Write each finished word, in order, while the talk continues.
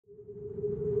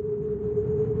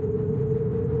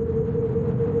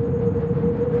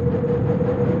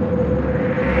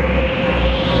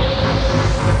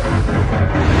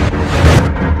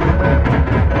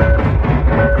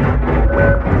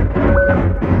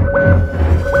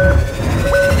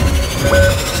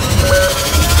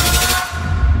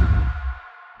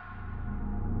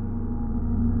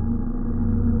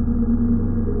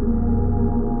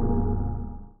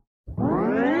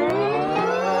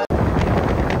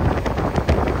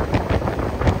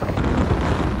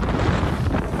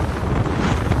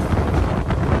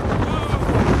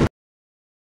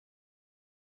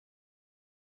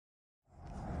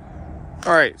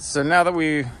All right, so now that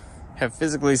we have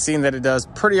physically seen that it does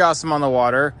pretty awesome on the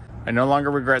water, I no longer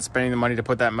regret spending the money to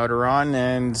put that motor on,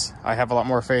 and I have a lot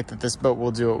more faith that this boat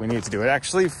will do what we need to do. It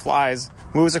actually flies,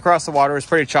 moves across the water. It was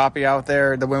pretty choppy out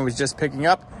there. The wind was just picking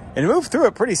up, and it moved through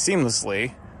it pretty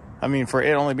seamlessly. I mean, for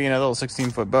it only being a little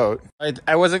 16-foot boat.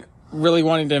 I wasn't really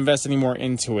wanting to invest any more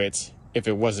into it if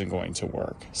it wasn't going to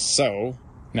work. So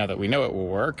now that we know it will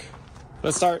work,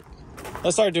 let's start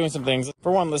doing some things.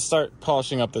 For one, let's start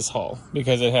polishing up this hull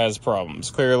because it has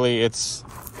problems. Clearly, it's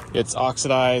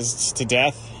oxidized to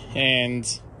death.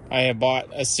 And I have bought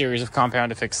a series of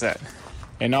compound to fix that.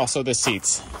 And also the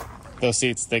seats. Those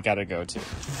seats, they gotta go too.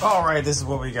 All right, this is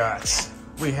what we got.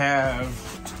 We have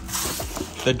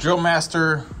the Drill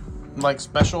Master, like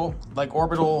special, like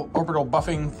orbital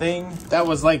buffing thing. That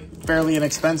was like fairly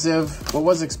inexpensive. What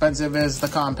was expensive is the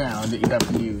compound that you have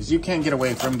to use. You can't get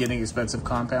away from getting expensive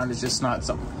compound. It's just not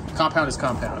something. Compound is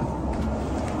compound.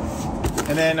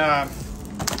 And then,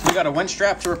 we got a winch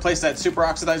strap to replace that super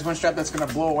oxidized winch strap that's going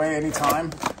to blow away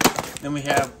anytime. Then we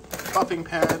have buffing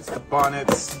pads, the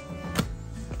bonnets.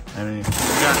 I mean, we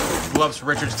got gloves for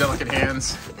Richard's delicate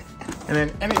hands. And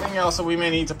then anything else that we may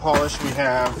need to polish,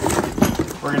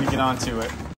 we're going to get onto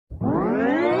it.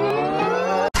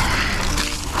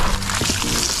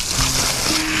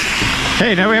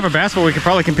 Hey, now we have a bass boat. We could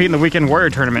probably compete in the Weekend Warrior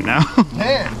tournament now.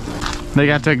 Man. They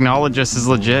got to acknowledge us as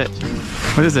legit.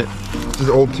 What is it? This is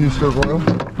old 2-stroke oil.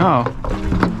 Oh,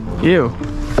 ew.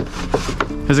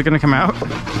 Is it gonna come out?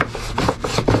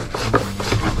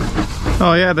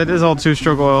 Oh yeah, that is old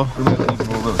 2-stroke oil. We're gonna need a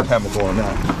little bit of chemical on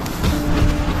that.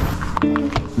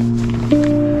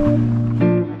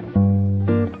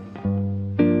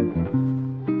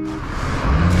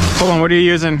 Hold on, what are you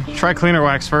using? Try cleaner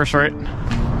wax first, right?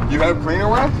 You have cleaner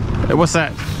wax? What's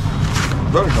that?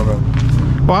 Rubbing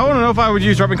compound. Well, I want to know if I would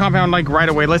use rubbing compound like right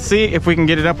away. Let's see if we can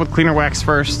get it up with cleaner wax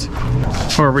first.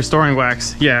 Or restoring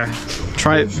wax. Yeah,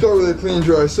 try it. Start with a clean,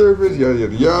 dry surface, yada,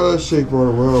 yada, yada. Shake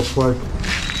water well, apply.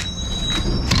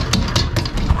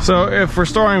 So if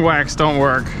restoring wax don't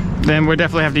work, then we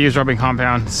definitely have to use rubbing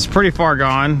compound. It's pretty far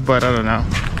gone, but I don't know.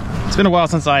 It's been a while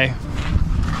since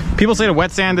people say to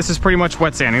wet sand, this is pretty much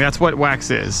wet sanding. That's what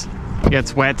wax is. Yeah,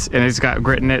 it's wet and it's got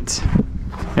grit in it.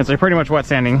 It's like pretty much wet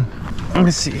sanding. Let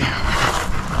me see.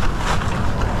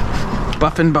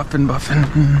 Buffing.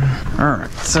 All right,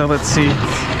 so let's see.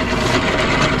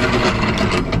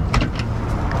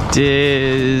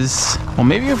 Well,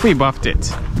 maybe if we buffed it.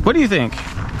 What do you think?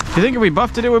 Do you think if we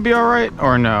buffed it, it would be all right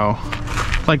or no?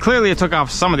 Like clearly it took off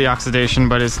some of the oxidation,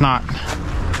 but it's not.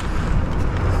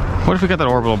 What if we got that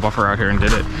orbital buffer out here and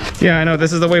did it? Yeah, I know,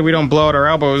 this is the way we don't blow out our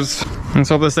elbows. And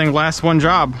so this thing lasts one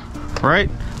job, right?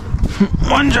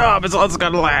 One job is all it's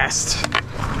gotta last.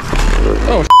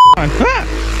 Oh, on. Ah!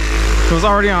 It was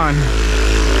already on.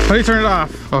 How do you turn it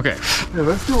off? Okay. Yeah,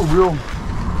 let's do a real...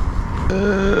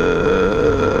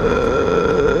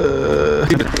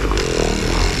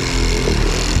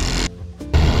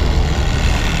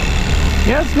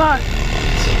 Yeah, it's not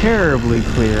terribly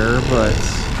clear, but...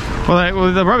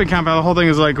 Well, the rubbing compound, the whole thing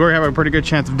is like, we have a pretty good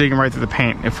chance of digging right through the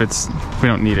paint if we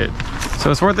don't need it. So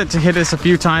it's worth it to hit this a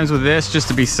few times with this just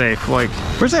to be safe. Like,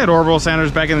 wish they had orbital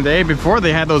sanders back in the day before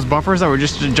they had those buffers that were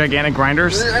just gigantic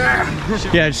grinders.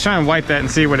 Yeah, just try and wipe that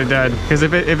and see what it did. Because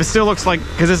if it still looks like,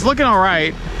 because it's looking all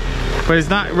right, but it's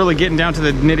not really getting down to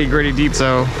the nitty gritty deep,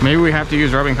 so maybe we have to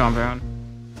use rubbing compound.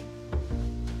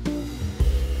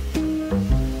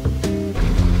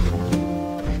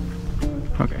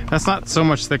 Okay, that's not so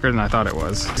much thicker than I thought it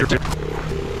was.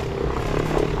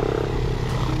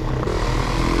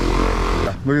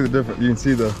 Look at the difference. You can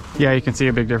see the... Yeah, you can see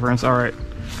a big difference. All right.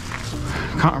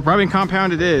 Rubbing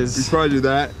compound it is. You probably do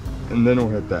that, and then we'll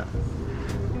hit that.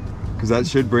 Because that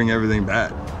should bring everything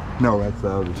back. No, that's the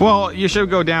other. Well, you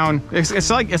should go down. It's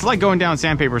like going down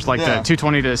sandpapers, like the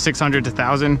 220 to 600 to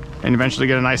 1000, and eventually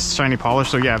get a nice shiny polish.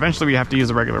 So yeah, eventually we have to use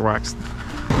a regular wax.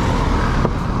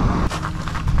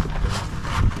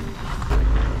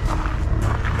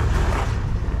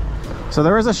 So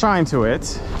there is a shine to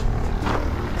it.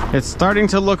 It's starting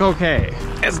to look okay.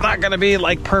 It's not gonna be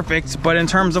like perfect, but in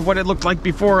terms of what it looked like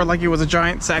before, like it was a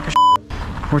giant sack of shit,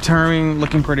 we're turning,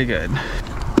 looking pretty good.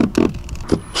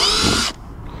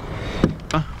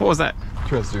 What was that?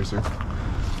 Transducer.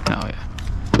 Oh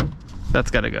yeah,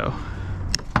 that's gotta go.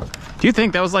 Do you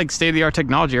think that was like state-of-the-art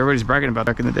technology everybody's bragging about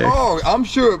back in the day? Oh, I'm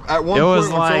sure at one point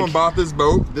when someone bought this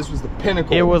boat, this was the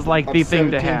pinnacle. It was like the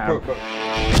thing to have.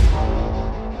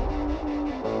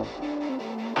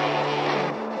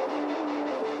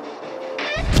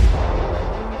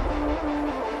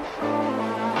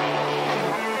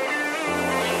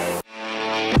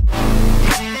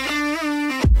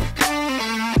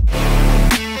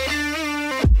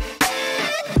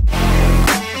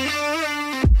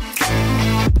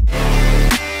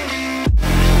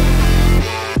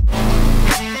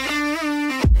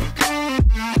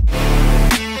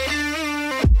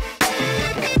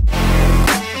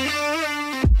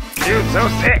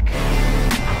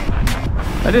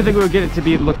 heck? I didn't think we would get it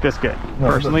to look this good,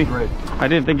 personally. I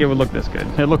didn't think it would look this good.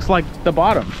 It looks like the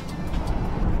bottom.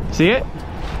 See it?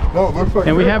 No, it looks like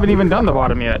and we haven't even done the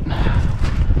bottom yet.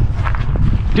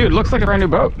 Dude, it looks like a brand new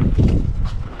boat.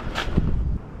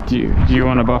 Do you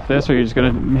want to buff this, or are you just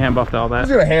gonna hand buff all that? I'm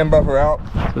just gonna hand buffer out.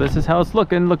 So this is how it's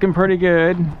looking pretty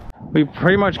good. We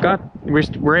pretty much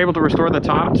we're able to restore the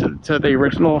top to the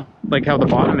original, like how the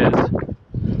bottom is.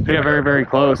 We got very, very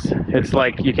close. It's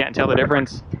like you can't tell the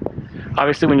difference.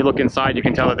 Obviously when you look inside, you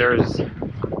can tell that it's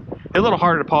a little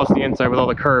harder to polish the inside with all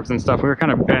the curves and stuff. We were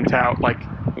kind of bent out, like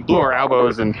we blew our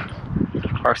elbows and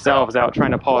ourselves out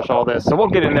trying to polish all this. So we'll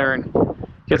get in there and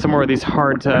get some more of these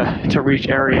hard to reach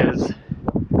areas.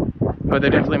 But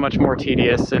they're definitely much more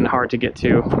tedious and hard to get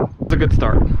to. It's a good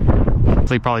start.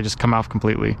 They probably just come off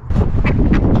completely.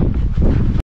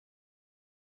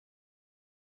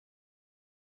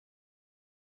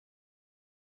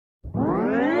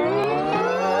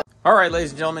 All right, ladies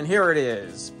and gentlemen, here it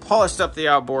is. Polished up the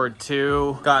outboard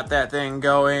too, got that thing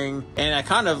going. And I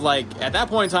kind of like, at that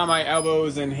point in time, my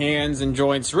elbows and hands and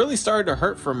joints really started to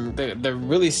hurt from the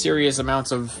really serious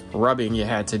amounts of rubbing you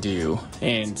had to do.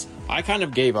 And I kind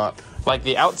of gave up. Like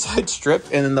the outside strip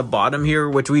and then the bottom here,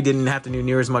 which we didn't have to do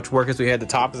near as much work as we had the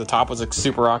top, because the top was like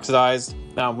super oxidized.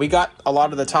 We got a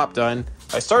lot of the top done.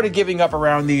 I started giving up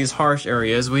around these harsh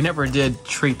areas. We never did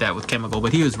treat that with chemical,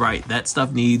 but he was right. That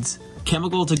stuff needs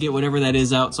chemical to get whatever that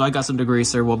is out. So I got some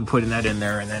degreaser. We'll be putting that in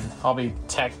there, and then I'll be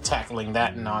tackling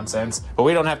that nonsense. But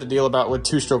we don't have to deal with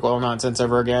two-stroke oil nonsense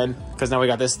ever again, because now we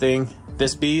got this thing,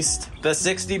 this beast, the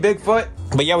 60 Bigfoot.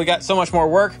 But yeah, we got so much more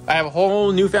work. I have a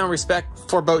whole newfound respect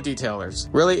for boat detailers.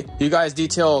 Really, you guys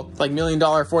detail like $1 million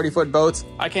 40-foot boats.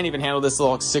 I can't even handle this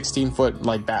little 16-foot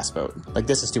like bass boat. Like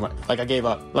this is too much. Like I gave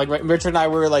up. Like Richard and I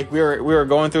were like, we were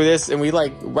going through this, and we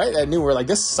like right at noon we were like,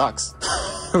 this sucks.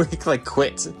 We like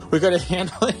quit. We couldn't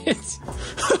handle it.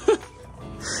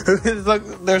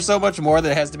 Look, there's so much more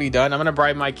that has to be done. I'm gonna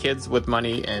bribe my kids with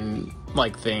money and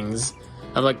like things.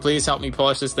 I'm like, please help me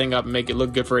polish this thing up and make it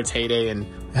look good for its heyday and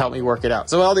help me work it out.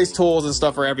 So all these tools and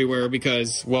stuff are everywhere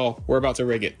because, well, we're about to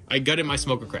rig it. I gutted my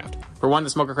smoker craft. For one, the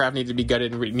smoker craft needs to be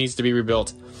gutted and needs to be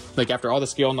rebuilt. Like after all the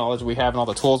skill knowledge we have and all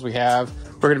the tools we have,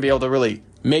 we're gonna be able to really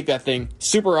make that thing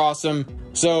super awesome.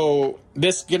 So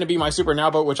this is gonna be my super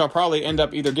now boat, which I'll probably end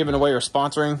up either giving away or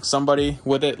sponsoring somebody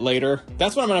with it later.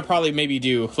 That's what I'm gonna probably maybe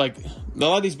do. Like a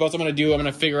lot of these boats I'm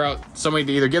gonna figure out somebody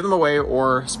to either give them away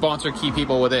or sponsor key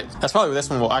people with it. That's probably where this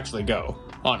one will actually go.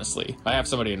 Honestly, I have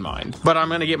somebody in mind, but I'm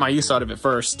gonna get my use out of it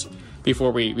first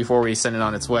before we send it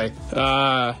on its way.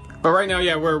 But right now,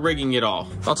 yeah, we're rigging it all.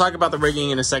 I'll talk about the rigging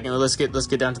in a second. Let's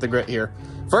get down to the grit here.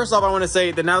 First off, I want to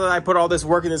say that now that I put all this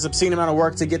work in, this obscene amount of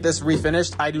work to get this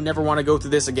refinished, I do never want to go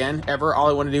through this again, ever. All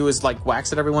I want to do is like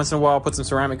wax it every once in a while, put some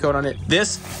ceramic coat on it.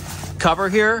 This cover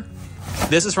here,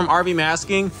 this is from RV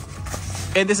Masking,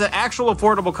 and this is an actual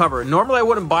affordable cover. Normally, I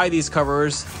wouldn't buy these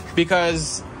covers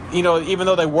because, you know, even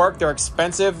though they work, they're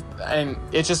expensive, and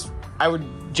it's just, I would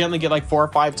generally get like 4 or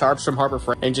 5 tarps from Harbor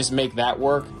Freight and just make that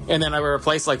work. And then I would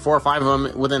replace like 4 or 5 of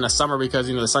them within a summer because,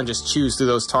 you know, the sun just chews through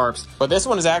those tarps. But this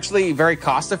one is actually very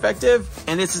cost effective,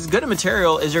 and it's as good a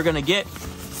material as you're gonna get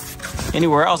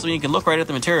anywhere else. I mean, you can look right at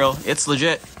the material. It's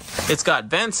legit. It's got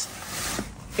vents.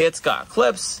 It's got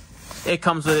clips. It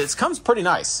comes pretty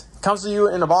nice. It comes to you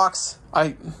in a box.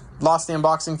 I lost the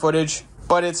unboxing footage,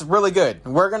 but it's really good.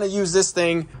 We're gonna use this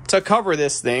thing to cover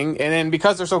this thing, and then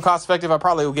because they're so cost effective, I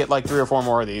probably will get like 3 or 4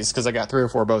 more of these because I got 3 or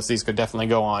 4 boats these could definitely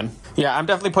go on. Yeah, I'm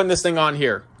definitely putting this thing on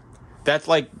here. That's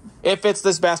like, it fits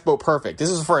this bass boat perfect. This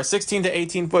is for a 16 to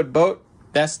 18 foot boat.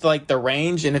 That's like the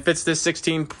range, and it fits this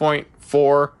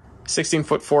 16.4, 16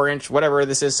 foot 4 inch, whatever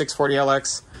this is, 640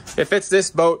 LX. It fits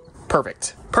this boat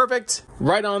perfect. Perfect,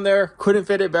 right on there. Couldn't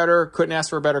fit it better, couldn't ask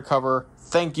for a better cover.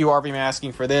 Thank you, RV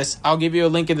Masking, for this. I'll give you a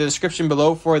link in the description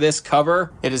below for this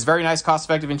cover. It is very nice, cost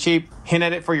effective, and cheap. Hint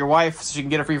at it for your wife so she can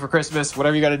get it free for Christmas.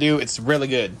 Whatever you got to do, it's really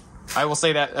good. I will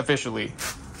say that officially.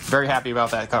 Very happy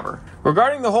about that cover.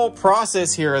 Regarding the whole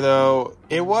process here, though,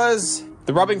 it was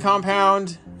the rubbing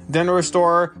compound, then the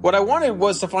restore. What I wanted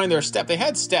was to find their step. They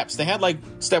had steps. They had like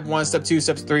step 1, step 2,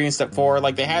 step 3, and step 4.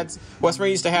 Like they had, West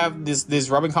Marine used to have these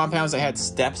rubbing compounds that had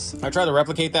steps. I tried to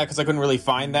replicate that because I couldn't really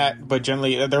find that, but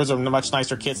generally those are much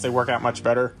nicer kits. They work out much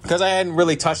better. Because I hadn't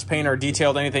really touched paint or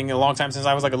detailed anything in a long time since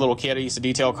I was like a little kid. I used to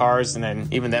detail cars, and then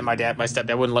even then my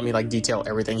stepdad wouldn't let me like detail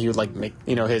everything. He would like make,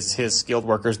 you know, his skilled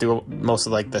workers do most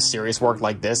of like the serious work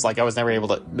like this. Like I was never able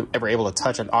to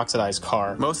touch an oxidized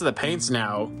car. Most of the paints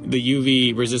now, the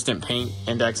UV resistant resistant paint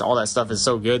index, all that stuff is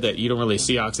so good that you don't really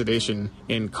see oxidation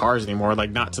in cars anymore,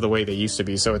 like not to the way they used to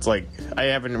be. So it's like, I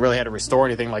haven't really had to restore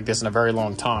anything like this in a very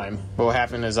long time. But what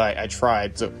happened is I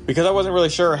tried, so because I wasn't really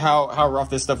sure how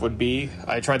rough this stuff would be,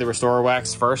 I tried the Restorer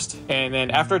Wax first. And then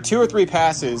after 2 or 3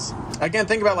 passes, again,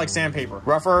 think about like sandpaper,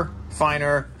 rougher,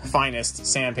 finer, finest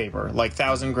sandpaper, like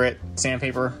 1000 grit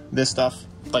sandpaper, this stuff,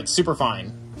 like super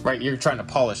fine. Right, you're trying to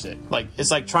polish it. Like, it's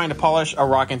like trying to polish a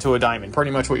rock into a diamond, pretty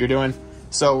much what you're doing.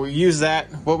 So we use that.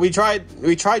 Well, we tried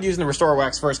using the Restorer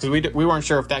Wax first because we weren't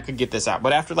sure if that could get this out.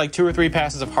 But after like 2 or 3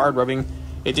 passes of hard rubbing,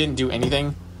 it didn't do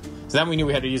anything. So then we knew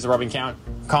we had to use the rubbing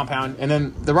compound. And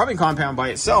then the rubbing compound by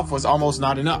itself was almost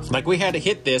not enough. Like, we had to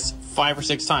hit this 5 or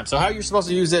 6 times. So how you're supposed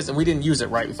to use this, and we didn't use it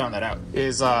right, we found that out,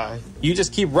 is you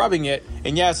just keep rubbing it.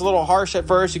 And yeah, it's a little harsh at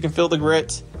first. You can feel the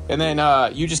grit. And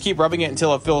then you just keep rubbing it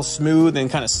until it feels smooth and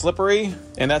kind of slippery.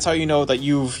 And that's how you know that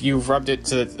you've rubbed it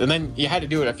to, and then you had to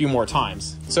do it a few more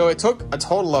times. So it took a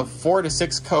total of 4 to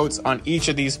 6 coats on each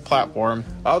of these platforms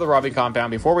of the rubbing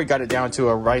compound before we got it down to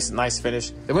a nice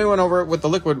finish. Then we went over it with the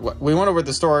liquid. We went over with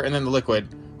the store and then the liquid.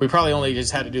 We probably only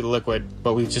just had to do the liquid,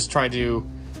 but we tried to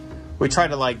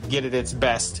like get it its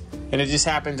best. And it just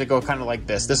happened to go kind of like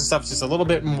this. This stuff's just a little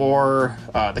bit more,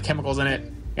 the chemicals in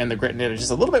it and the grit in it is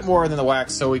just a little bit more than the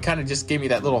wax, so we kind of just gave me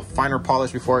that little finer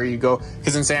polish before you go,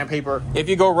 because in sandpaper, if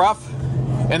you go rough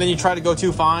and then you try to go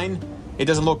too fine, it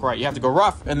doesn't look right. You have to go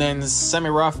rough and then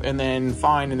semi-rough and then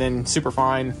fine and then super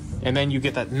fine, and then you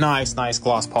get that nice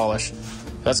gloss polish.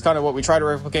 That's kind of what we try to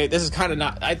replicate. This is kind of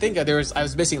not, I think I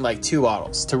was missing like 2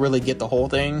 bottles to really get the whole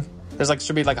thing. There's like,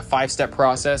 should be like a 5-step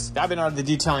process. I've been out of the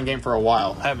detailing game for a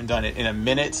while. I haven't done it in a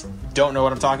minute. Don't know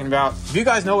what I'm talking about. If you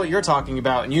guys know what you're talking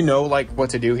about and you know like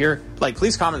what to do here, like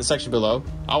please comment in the section below.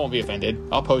 I won't be offended.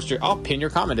 I'll pin your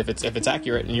comment if it's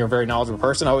accurate and you're a very knowledgeable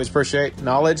person. I always appreciate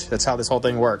knowledge. That's how this whole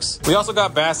thing works. We also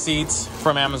got bass seats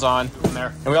from Amazon in there.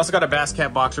 And we also got a bass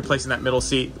cap box replacing that middle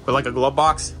seat with like a glove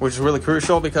box, which is really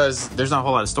crucial because there's not a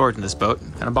whole lot of storage in this boat.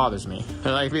 Kind of bothers me.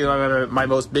 And like my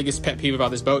most biggest pet peeve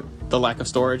about this boat, the lack of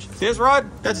storage. See this rod?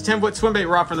 That's a 10-foot swim bait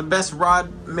rod from the best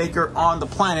rod maker on the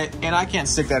planet, and I can't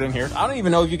stick that in here. I don't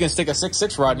even know if you can stick a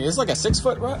 6'6" rod in here. It's like a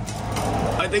 6-foot rod.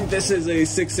 I think this is a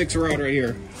 6'6" rod right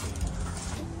here.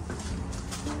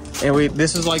 And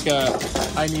this is like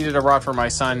I needed a rod for my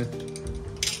son.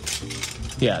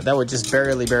 Yeah, that would just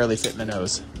barely fit in the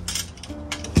nose.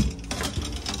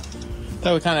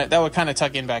 That would kind of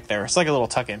tuck in back there. It's like a little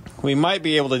tuck in. We might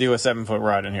be able to do a 7-foot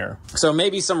rod in here. So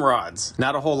maybe some rods,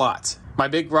 not a whole lot. My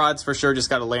big rods for sure just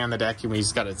got to lay on the deck and we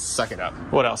just got to suck it up.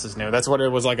 What else is new? That's what it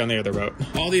was like on the other boat.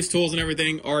 All these tools and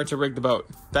everything are to rig the boat.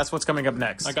 That's what's coming up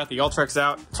next. I got the Ultrex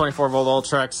out, 24-volt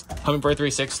Ultrex, Humminbird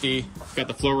 360, got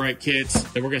the flow right kits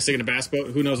that we're gonna stick in a bass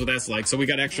boat. Who knows what that's like? So we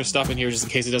got extra stuff in here just in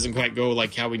case it doesn't quite go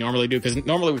like how we normally do, because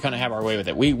normally we kind of have our way with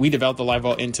it. We developed the live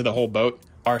well into the whole boat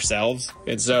ourselves,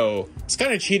 and so it's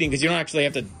kind of cheating because you don't actually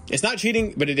have to. It's not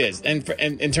cheating, but it is. And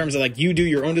in terms of like, you do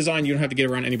your own design, you don't have to get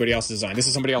around anybody else's design. This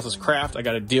is somebody else's craft. I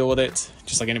got to deal with it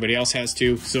just like anybody else has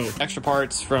to. So extra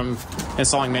parts from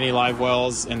installing many live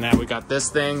wells, and now we got this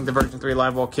thing, the version 3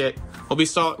 live well kit.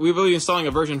 We will be installing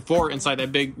a version 4 inside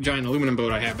that big giant aluminum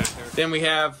boat I have back there. Then we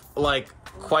have like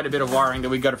quite a bit of wiring that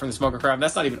we got from the smoker craft.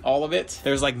 That's not even all of it.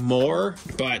 There's like more,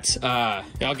 but yeah,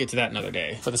 I'll get to that another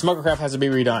day. But the smoker craft has to be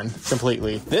redone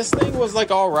completely. This thing was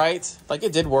like all right, like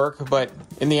it did work, but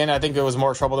in the end I think it was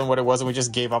more trouble than what it was, and we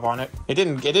just gave up on it. It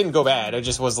didn't go bad. It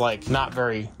just was like not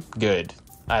very good.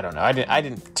 I don't know. I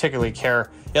didn't particularly care.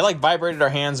 It like vibrated our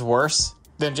hands worse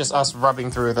than just us rubbing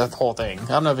through the whole thing. I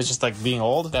don't know if it's just like being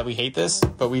old that we hate this,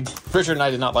 but Richard and I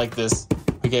did not like this.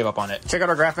 We gave up on it. Check out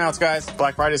our graph mounts, guys.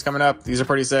 Black Friday's coming up. These are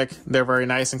pretty sick. They're very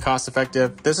nice and cost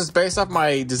effective. This is based off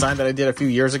my design that I did a few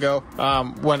years ago.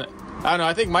 When, I don't know,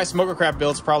 I think my smoker craft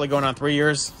build's probably going on 3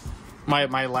 years.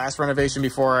 My last renovation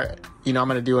before, you know, I'm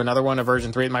gonna do another one, a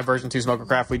version 3. My version 2 smoker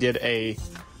craft, we did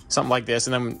something like this,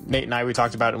 and then Nate and I, we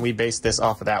talked about it, and we based this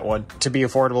off of that one to be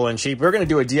affordable and cheap. We were going to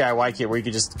do a DIY kit where you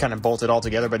could just kind of bolt it all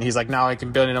together, but he's like, now I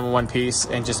can build it in one piece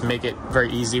and just make it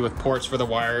very easy with ports for the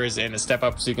wires and a step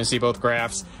up so you can see both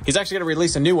graphs. He's actually going to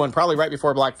release a new one probably right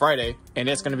before Black Friday, and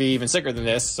it's going to be even sicker than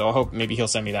this, so I hope maybe he'll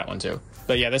send me that one too.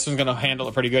 But yeah, this one's going to handle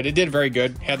it pretty good. It did very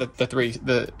good. Had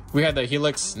we had the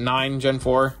Helix 9 Gen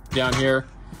 4 down here.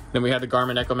 Then we had the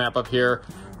Garmin Echo Map up here.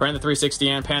 Ran the 360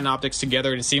 and Panoptics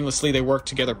together, and seamlessly they worked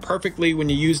together perfectly when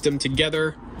you used them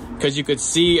together, because you could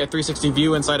see a 360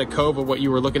 view inside a cove of what you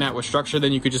were looking at with structure.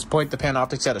 Then you could just point the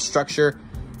Panoptics at a structure,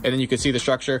 and then you could see the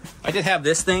structure. I did have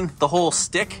this thing, the whole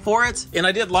stick for it, and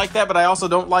I did like that, but I also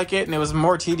don't like it, and it was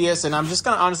more tedious, and I'm just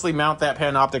gonna honestly mount that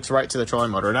Panoptics right to the trolling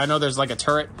motor. And I know there's like a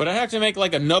turret, but I have to make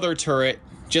like another turret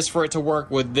just for it to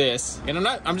work with this. And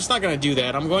I'm just not gonna do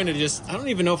that. I'm going to just, I don't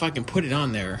even know if I can put it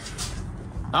on there.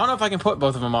 I don't know if I can put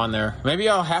both of them on there. Maybe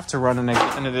I'll have to run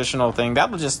an additional thing.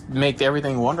 That'll just make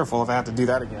everything wonderful if I have to do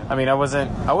that again. I mean, I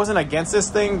wasn't against this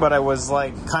thing, but I was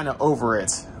like kind of over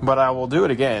it. But I will do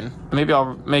it again. Maybe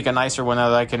I'll make a nicer one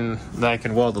that I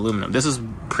can weld aluminum. This is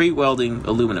pre-welding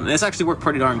aluminum. This actually worked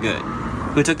pretty darn good.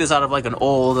 We took this out of like an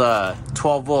old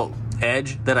 12-volt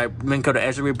edge that Minn Kota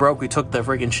edge that we broke. We took the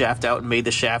freaking shaft out and made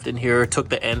the shaft in here. Took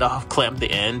the end off, clamped the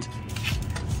end.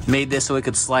 Made this so it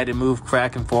could slide and move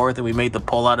back and forth, and we made the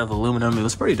pull out of aluminum. It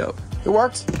was pretty dope. It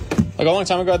worked. Like a long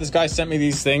time ago, this guy sent me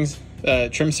these things,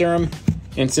 trim serum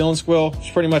and sealant squill. It's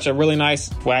pretty much a really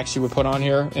nice wax you would put on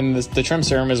here. And the trim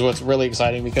serum is what's really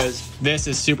exciting because this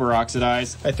is super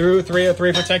oxidized. I threw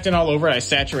 303 protectant all over it. I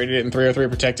saturated it in 303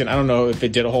 protectant. I don't know if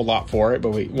it did a whole lot for it, but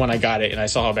when I got it and I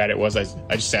saw how bad it was, I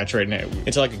just saturated it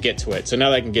until I could get to it. So now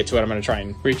that I can get to it, I'm gonna try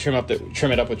and trim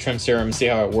it up with trim serum and see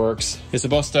how it works. It's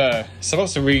supposed to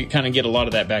kind of get a lot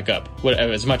of that back up,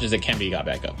 as much as it can be got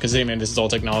back up. Because I mean, this is all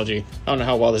technology. I don't know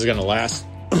how well this is gonna last.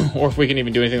 Or if we can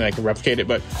even do anything that can replicate it,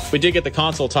 but we did get the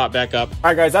console top back up. All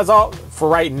right, guys, that's all for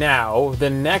right now. The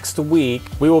next week,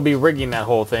 we will be rigging that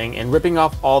whole thing and ripping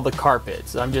off all the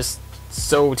carpets. I'm just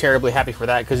so terribly happy for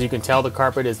that because you can tell the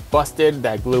carpet is busted.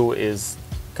 That glue is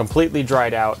completely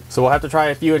dried out. So we'll have to try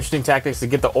a few interesting tactics to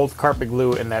get the old carpet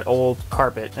glue in that old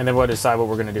carpet, and then we'll decide what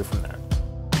we're gonna do from there.